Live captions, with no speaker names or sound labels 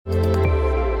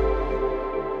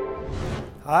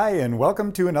Hi, and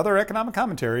welcome to another economic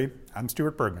commentary. I'm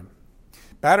Stuart Bergman.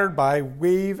 Battered by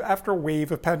wave after wave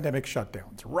of pandemic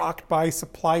shutdowns, rocked by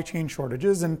supply chain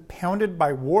shortages, and pounded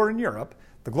by war in Europe,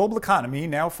 the global economy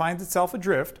now finds itself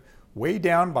adrift, weighed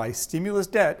down by stimulus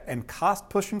debt and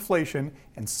cost-push inflation,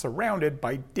 and surrounded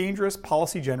by dangerous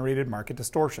policy-generated market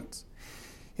distortions.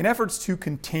 In efforts to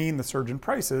contain the surge in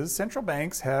prices, central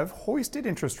banks have hoisted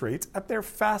interest rates at their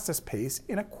fastest pace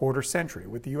in a quarter century,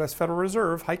 with the U.S. Federal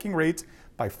Reserve hiking rates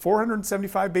by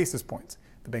 475 basis points,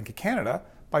 the Bank of Canada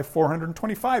by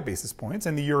 425 basis points,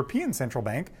 and the European Central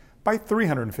Bank by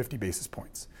 350 basis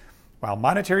points. While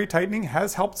monetary tightening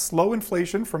has helped slow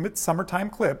inflation from its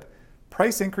summertime clip,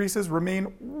 price increases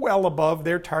remain well above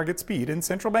their target speed, and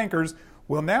central bankers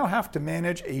will now have to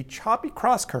manage a choppy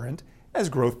cross-current as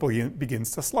growth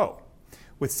begins to slow.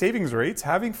 With savings rates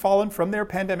having fallen from their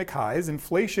pandemic highs,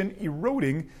 inflation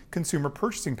eroding consumer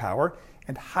purchasing power,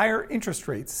 and higher interest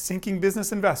rates sinking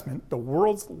business investment, the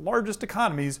world's largest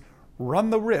economies run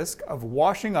the risk of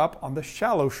washing up on the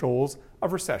shallow shoals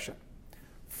of recession.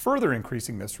 Further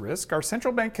increasing this risk are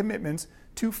central bank commitments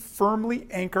to firmly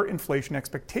anchor inflation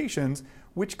expectations,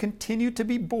 which continue to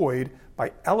be buoyed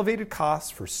by elevated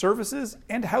costs for services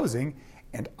and housing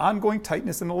and ongoing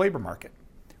tightness in the labor market.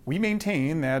 We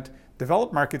maintain that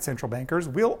developed market central bankers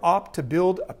will opt to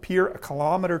build a pier a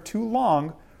kilometer too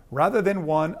long rather than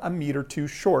one a meter too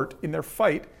short in their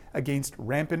fight against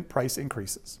rampant price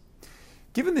increases.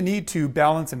 Given the need to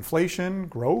balance inflation,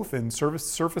 growth, and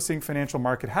surfacing financial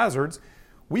market hazards,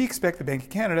 we expect the Bank of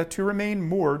Canada to remain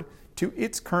moored to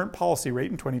its current policy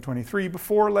rate in 2023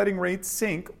 before letting rates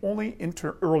sink only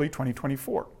into early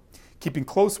 2024. Keeping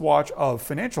close watch of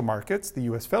financial markets, the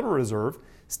U.S. Federal Reserve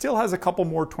still has a couple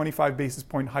more 25 basis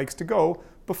point hikes to go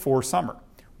before summer.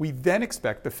 We then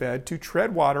expect the Fed to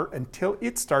tread water until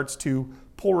it starts to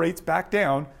pull rates back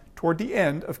down toward the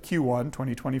end of Q1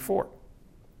 2024.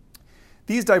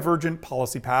 These divergent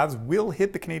policy paths will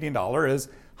hit the Canadian dollar as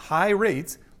high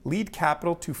rates lead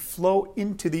capital to flow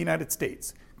into the United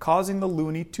States, causing the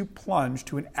loonie to plunge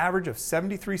to an average of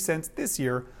 73 cents this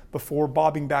year before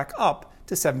bobbing back up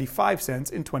to 75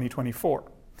 cents in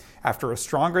 2024. After a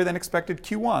stronger than expected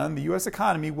Q1, the U.S.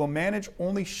 economy will manage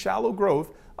only shallow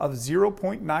growth of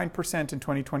 0.9% in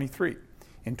 2023.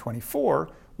 In 24,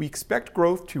 we expect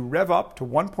growth to rev up to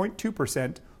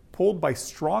 1.2%, pulled by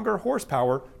stronger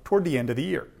horsepower toward the end of the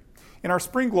year. In our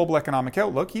spring global economic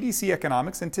outlook, EDC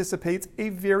Economics anticipates a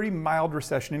very mild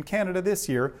recession in Canada this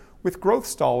year, with growth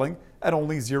stalling at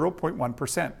only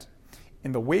 0.1%.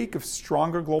 In the wake of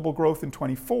stronger global growth in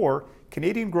 24,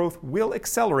 Canadian growth will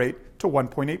accelerate to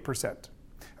 1.8%.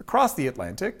 Across the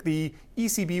Atlantic, the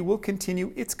ECB will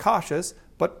continue its cautious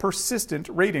but persistent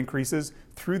rate increases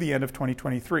through the end of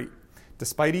 2023.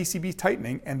 Despite ECB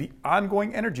tightening and the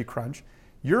ongoing energy crunch,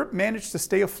 Europe managed to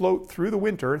stay afloat through the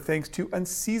winter thanks to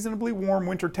unseasonably warm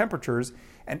winter temperatures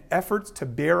and efforts to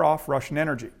bear off Russian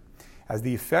energy. As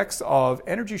the effects of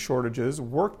energy shortages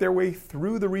work their way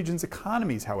through the region's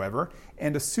economies, however,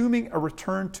 and assuming a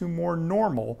return to more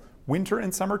normal winter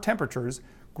and summer temperatures,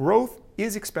 growth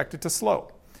is expected to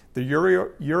slow. The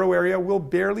euro area will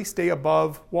barely stay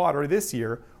above water this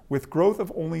year, with growth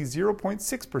of only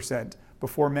 0.6%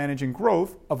 before managing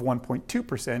growth of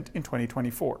 1.2% in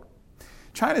 2024.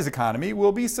 China's economy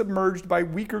will be submerged by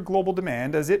weaker global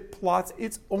demand as it plots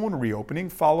its own reopening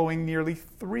following nearly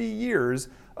 3 years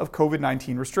of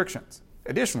COVID-19 restrictions.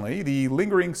 Additionally, the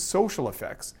lingering social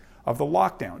effects of the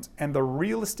lockdowns and the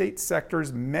real estate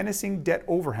sector's menacing debt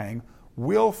overhang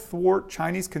will thwart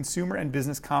Chinese consumer and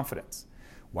business confidence.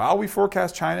 While we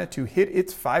forecast China to hit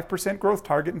its 5% growth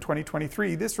target in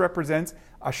 2023, this represents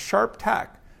a sharp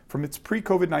tack from its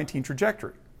pre-COVID-19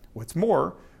 trajectory. What's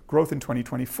more, growth in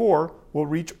 2024 will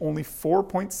reach only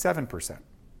 4.7%.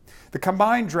 The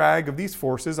combined drag of these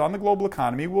forces on the global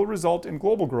economy will result in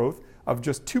global growth of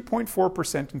just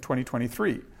 2.4% in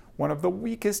 2023, one of the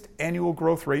weakest annual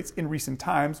growth rates in recent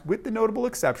times, with the notable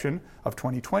exception of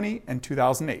 2020 and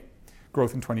 2008.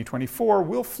 Growth in 2024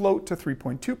 will float to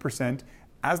 3.2%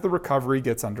 as the recovery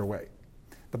gets underway.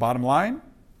 The bottom line?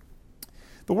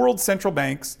 The world's central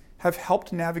banks have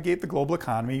helped navigate the global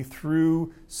economy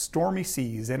through stormy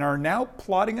seas and are now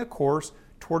plotting a course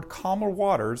toward calmer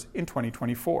waters in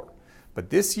 2024. But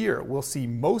this year, we'll see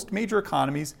most major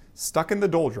economies stuck in the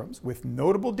doldrums, with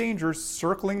notable dangers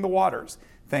circling the waters,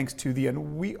 thanks to the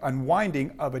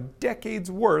unwinding of a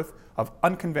decade's worth of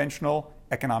unconventional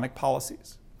economic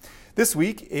policies. This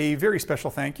week, a very special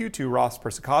thank you to Ross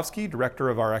Persikovsky, Director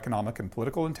of our Economic and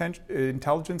Political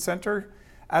Intelligence Center.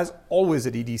 As always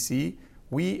at EDC,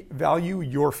 We value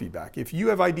your feedback. If you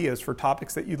have ideas for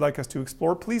topics that you'd like us to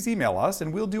explore, please email us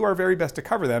and we'll do our very best to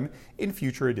cover them in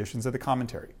future editions of the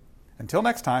commentary. Until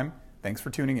next time, thanks for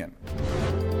tuning in.